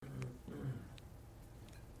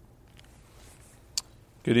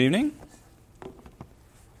Good evening.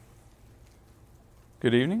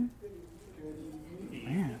 Good evening.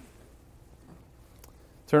 Man.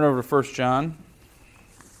 Turn over to 1 John.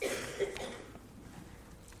 If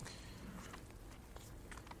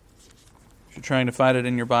you're trying to find it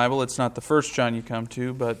in your Bible, it's not the 1 John you come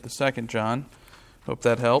to, but the 2 John. Hope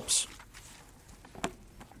that helps.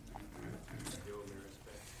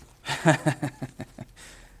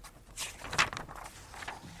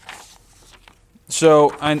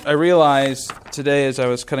 So I realized today as I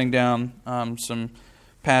was cutting down some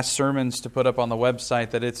past sermons to put up on the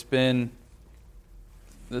website that it's been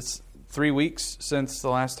 3 weeks since the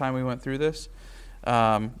last time we went through this,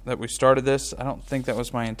 that we started this. I don't think that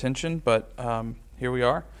was my intention, but here we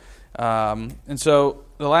are. And so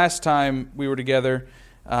the last time we were together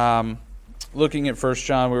looking at 1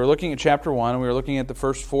 John, we were looking at chapter 1, and we were looking at the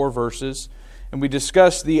first 4 verses, and we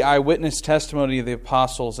discussed the eyewitness testimony of the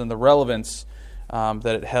apostles and the relevance that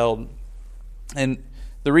it held. And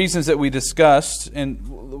the reasons that we discussed, and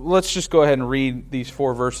let's just go ahead and read these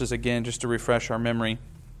 4 verses again just to refresh our memory.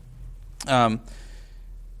 Starting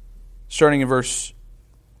in verse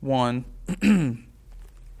 1.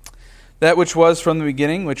 That which was from the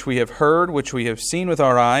beginning, which we have heard, which we have seen with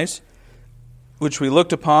our eyes, which we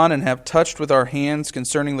looked upon and have touched with our hands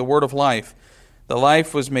concerning the word of life. The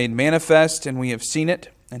life was made manifest, and we have seen it,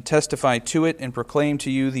 and testified to it, and proclaimed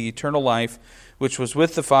to you the eternal life, which was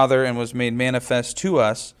with the Father and was made manifest to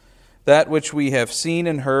us. That which we have seen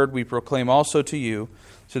and heard we proclaim also to you,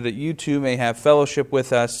 so that you too may have fellowship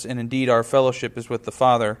with us, and indeed our fellowship is with the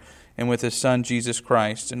Father and with His Son Jesus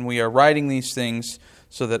Christ. And we are writing these things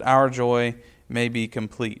so that our joy may be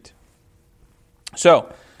complete.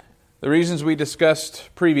 So, the reasons we discussed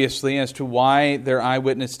previously as to why their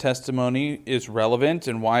eyewitness testimony is relevant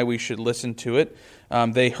and why we should listen to it.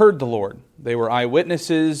 They heard the Lord. They were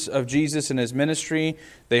eyewitnesses of Jesus and His ministry.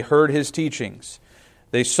 They heard His teachings.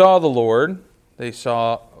 They saw the Lord. They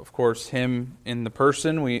saw, of course, Him in the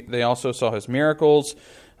person. They also saw His miracles,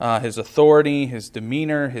 His authority, His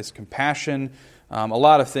demeanor, His compassion, a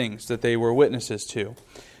lot of things that they were witnesses to.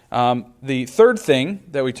 The third thing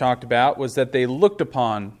that we talked about was that they looked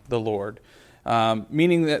upon the Lord,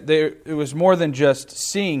 meaning that it was more than just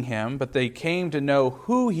seeing Him, but they came to know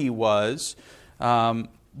who He was,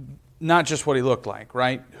 not just what He looked like,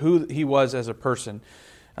 right? Who He was as a person.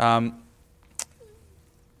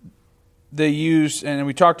 They use, and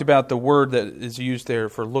we talked about the word that is used there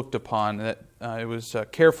for looked upon, that it was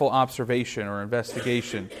careful observation or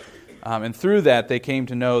investigation. And through that, they came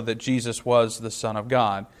to know that Jesus was the Son of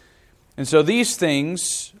God. And so these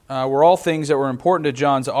things were all things that were important to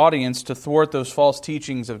John's audience to thwart those false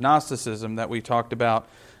teachings of Gnosticism that we talked about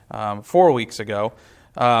 4 weeks ago.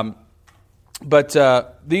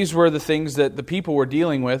 But these were the things that the people were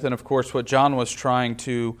dealing with, and of course what John was trying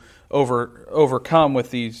to overcome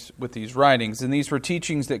with these writings. And these were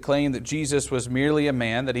teachings that claimed that Jesus was merely a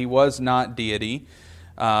man, that He was not deity.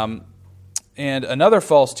 And another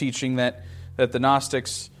false teaching that the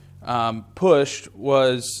Gnostics pushed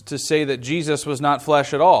was to say that Jesus was not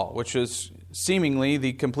flesh at all, which is seemingly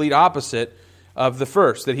the complete opposite of the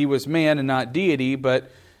first, that He was man and not deity.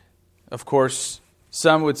 But, of course,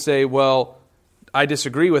 some would say, well, I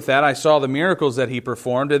disagree with that. I saw the miracles that He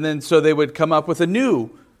performed. And then so they would come up with a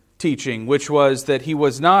new teaching, which was that He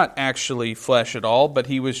was not actually flesh at all, but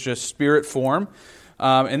He was just spirit form.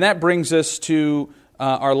 And that brings us to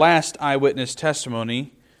our last eyewitness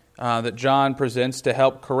testimony that John presents to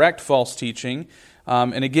help correct false teaching.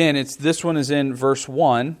 And again, this one is in verse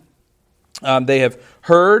 1. They have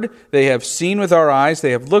heard, they have seen with our eyes,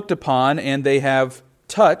 they have looked upon, and they have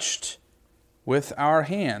touched with our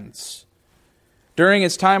hands. During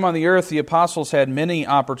His time on the earth, the apostles had many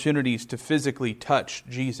opportunities to physically touch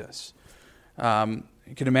Jesus. You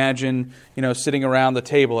can imagine, sitting around the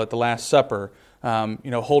table at the Last Supper,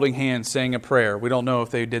 holding hands, saying a prayer. We don't know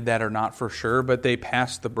if they did that or not for sure, but they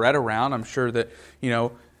passed the bread around. I'm sure that,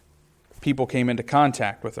 people came into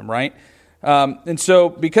contact with them, right? And so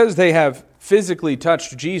because they have physically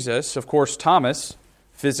touched Jesus, of course, Thomas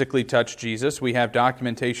physically touched Jesus. We have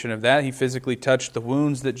documentation of that. He physically touched the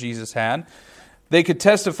wounds that Jesus had. They could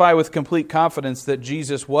testify with complete confidence that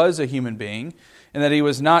Jesus was a human being and that He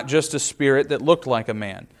was not just a spirit that looked like a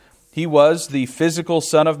man. He was the physical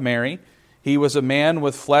Son of Mary. He was a man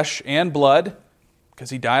with flesh and blood because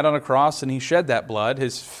He died on a cross and He shed that blood.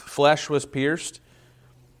 His flesh was pierced.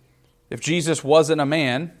 If Jesus wasn't a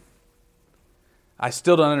man, I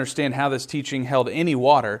still don't understand how this teaching held any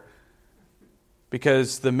water,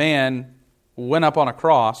 because the man went up on a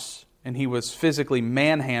cross and He was physically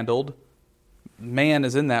manhandled, man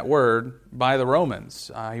is in that word, by the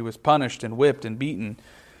Romans. He was punished and whipped and beaten.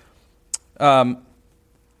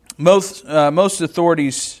 Most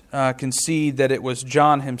authorities concede that it was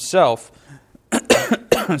John himself,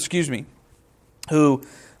 excuse me, who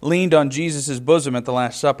leaned on Jesus' bosom at the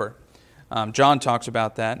Last Supper. John talks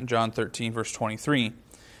about that in John 13, verse 23.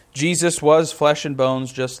 Jesus was flesh and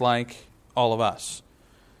bones just like all of us.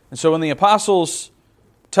 And so when the apostles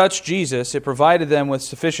touched Jesus, it provided them with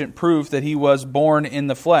sufficient proof that he was born in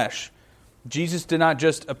the flesh. Jesus did not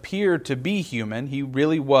just appear to be human, he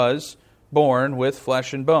really was born with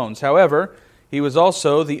flesh and bones. However, he was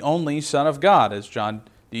also the only Son of God, as John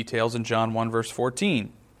details in John 1, verse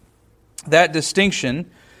 14. That distinction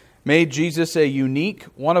made Jesus a unique,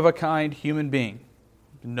 one-of-a-kind human being.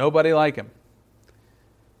 Nobody like him.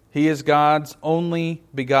 He is God's only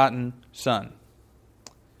begotten Son.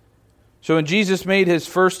 So when Jesus made his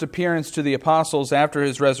first appearance to the apostles after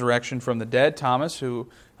his resurrection from the dead, Thomas, who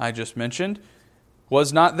I just mentioned,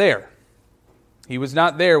 was not there. He was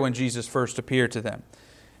not there when Jesus first appeared to them.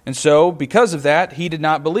 And so, because of that, he did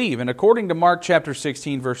not believe. And according to Mark chapter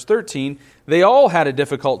 16, verse 13, they all had a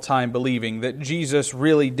difficult time believing that Jesus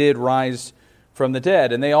really did rise from the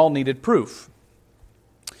dead, and they all needed proof.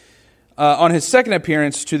 On his second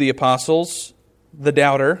appearance to the apostles, the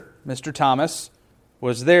doubter, Mr. Thomas,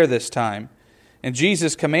 was there this time. And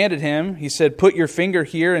Jesus commanded him, he said, "Put your finger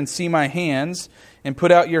here and see my hands, and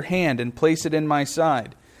put out your hand and place it in my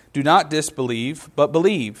side. Do not disbelieve, but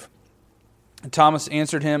believe." And Thomas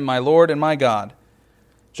answered him, "My Lord and my God."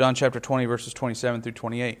 John chapter 20, verses 27 through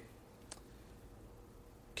 28.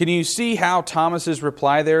 Can you see how Thomas's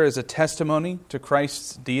reply there is a testimony to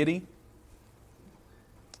Christ's deity?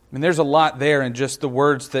 I mean, there's a lot there in just the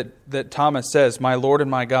words that Thomas says, "My Lord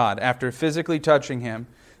and my God," after physically touching him,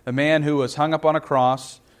 a man who was hung up on a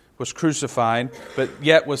cross, was crucified, but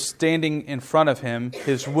yet was standing in front of him,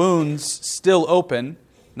 his wounds still open,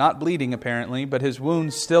 not bleeding apparently, but his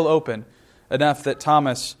wounds still open, enough that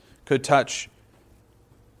Thomas could touch.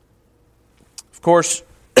 Of course,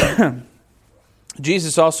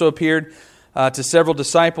 Jesus also appeared to several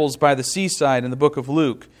disciples by the seaside in the book of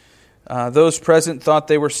Luke. Those present thought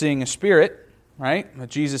they were seeing a spirit, right?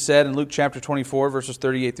 Jesus said in Luke chapter 24, verses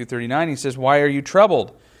 38 through 39, he says, "Why are you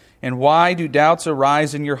troubled? And why do doubts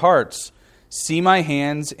arise in your hearts? See my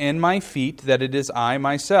hands and my feet, that it is I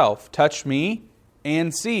myself. Touch me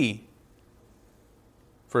and see.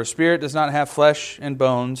 For a spirit does not have flesh and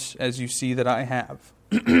bones, as you see that I have."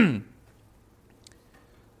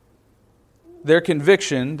 Their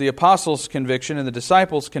conviction, the apostles' conviction and the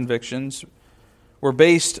disciples' convictions, were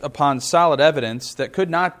based upon solid evidence that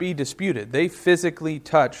could not be disputed. They physically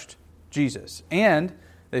touched Jesus, and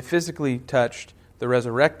they physically touched the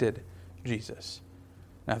resurrected Jesus.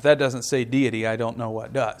 Now, if that doesn't say deity, I don't know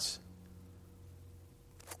what does.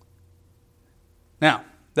 Now,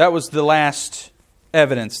 that was the last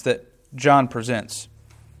evidence that John presents.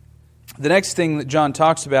 The next thing that John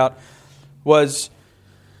talks about was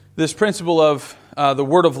this principle of the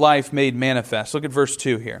word of life made manifest. Look at verse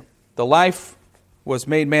 2 here. The life was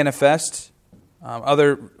made manifest.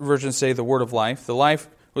 Other versions say the word of life. The life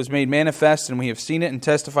was made manifest, and we have seen it and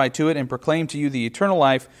testified to it and proclaimed to you the eternal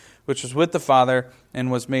life which was with the Father and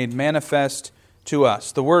was made manifest to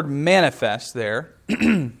us. The word manifest there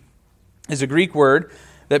is a Greek word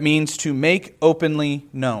that means to make openly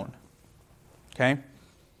known. Okay?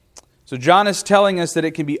 So John is telling us that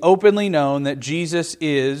it can be openly known that Jesus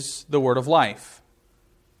is the word of life.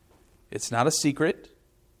 It's not a secret.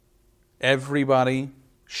 Everybody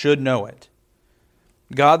should know it.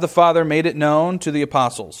 God the Father made it known to the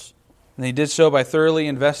apostles. And they did so by thoroughly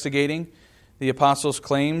investigating the apostles'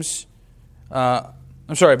 claims. By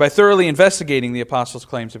thoroughly investigating the apostles'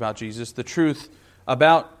 claims about Jesus, the truth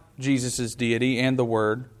about Jesus' deity and the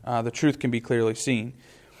Word, the truth can be clearly seen.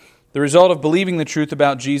 The result of believing the truth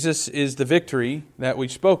about Jesus is the victory that we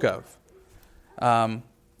spoke of.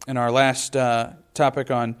 In our last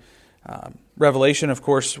topic on Revelation, of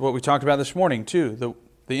course, what we talked about this morning too,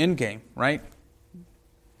 the end game, right?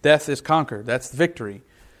 Death is conquered. That's the victory.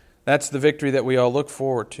 That's the victory that we all look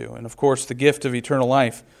forward to. And of course, the gift of eternal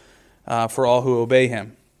life for all who obey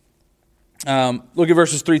Him. Look at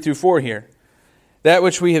verses 3 through 4 here. "That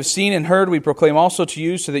which we have seen and heard we proclaim also to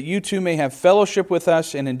you, so that you too may have fellowship with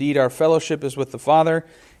us, and indeed our fellowship is with the Father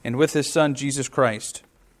and with His Son, Jesus Christ.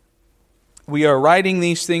 We are writing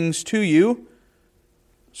these things to you,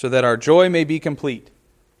 so that our joy may be complete."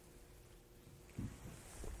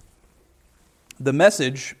 The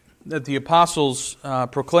message that the apostles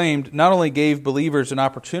proclaimed not only gave believers an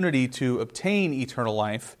opportunity to obtain eternal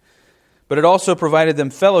life, But it also provided them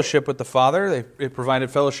fellowship with the Father. It provided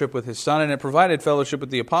fellowship with His Son, and it provided fellowship with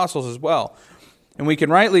the apostles as well. And we can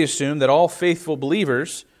rightly assume that all faithful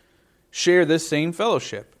believers share this same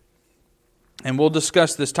fellowship. And we'll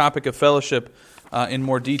discuss this topic of fellowship in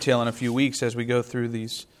more detail in a few weeks as we go through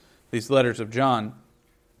these letters of John.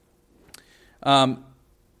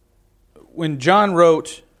 When John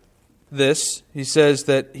wrote this, he says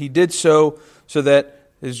that he did so that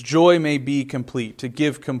his joy may be complete, to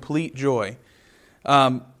give complete joy.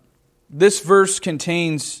 This verse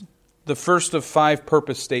contains the first of 5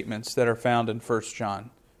 purpose statements that are found in 1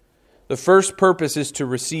 John. The first purpose is to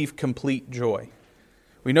receive complete joy.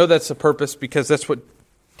 We know that's the purpose because that's what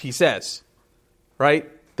he says, right?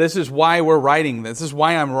 This is why we're writing this. This is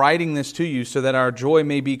why I'm writing this to you, so that our joy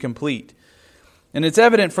may be complete. And it's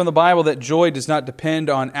evident from the Bible that joy does not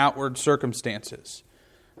depend on outward circumstances.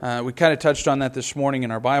 We kind of touched on that this morning in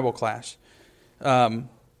our Bible class. But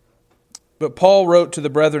Paul wrote to the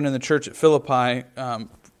brethren in the church at Philippi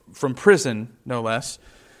from prison, no less.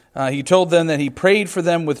 He told them that he prayed for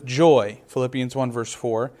them with joy, Philippians 1 verse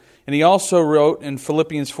 4. And he also wrote in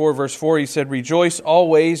Philippians 4 verse 4, he said, "Rejoice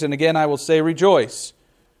always, and again I will say rejoice."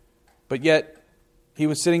 But yet he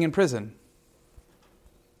was sitting in prison.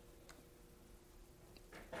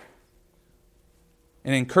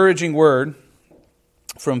 An encouraging word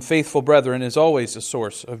from faithful brethren is always a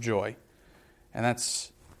source of joy. And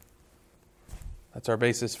that's our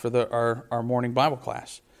basis for our morning Bible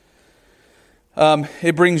class.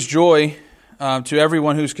 It brings joy to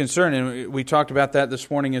everyone who's concerned. And we talked about that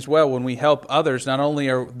this morning as well. When we help others, not only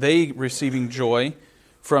are they receiving joy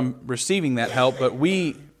from receiving that help, but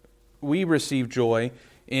we receive joy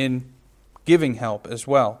in giving help as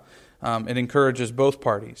well. It encourages both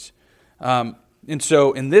parties. And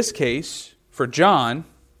so in this case, for John,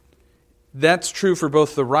 that's true for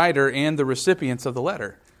both the writer and the recipients of the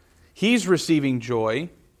letter. He's receiving joy.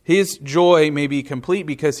 His joy may be complete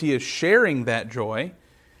because he is sharing that joy.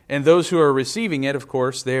 And those who are receiving it, of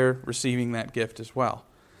course, they're receiving that gift as well.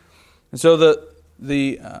 And so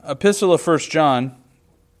the epistle of 1 John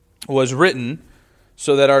was written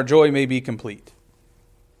so that our joy may be complete.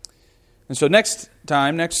 And so next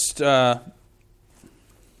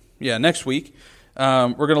week,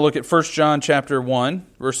 we're going to look at 1 John chapter 1,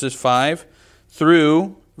 verses 5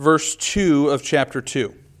 through verse 2 of chapter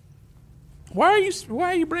 2. Why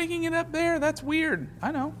are you breaking it up there? That's weird.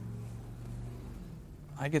 I know.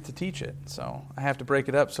 I get to teach it, so I have to break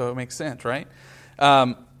it up so it makes sense, right?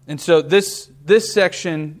 And so this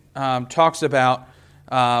section talks about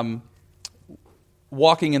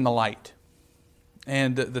walking in the light.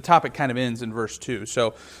 And the topic kind of ends in verse 2.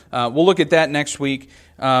 So we'll look at that next week.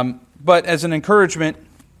 But as an encouragement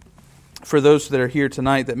for those that are here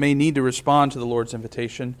tonight that may need to respond to the Lord's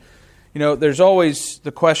invitation, there's always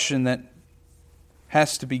the question that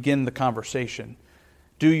has to begin the conversation.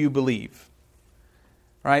 Do you believe?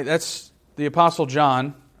 Right? That's the Apostle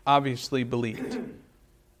John obviously believed.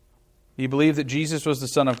 He believed that Jesus was the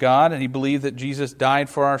Son of God, and he believed that Jesus died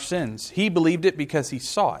for our sins. He believed it because he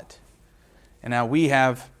saw it. And now we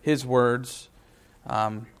have his words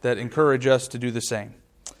that encourage us to do the same.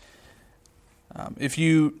 If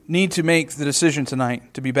you need to make the decision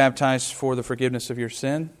tonight to be baptized for the forgiveness of your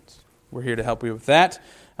sins, we're here to help you with that.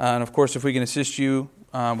 And of course, if we can assist you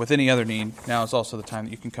with any other need, now is also the time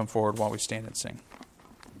that you can come forward while we stand and sing.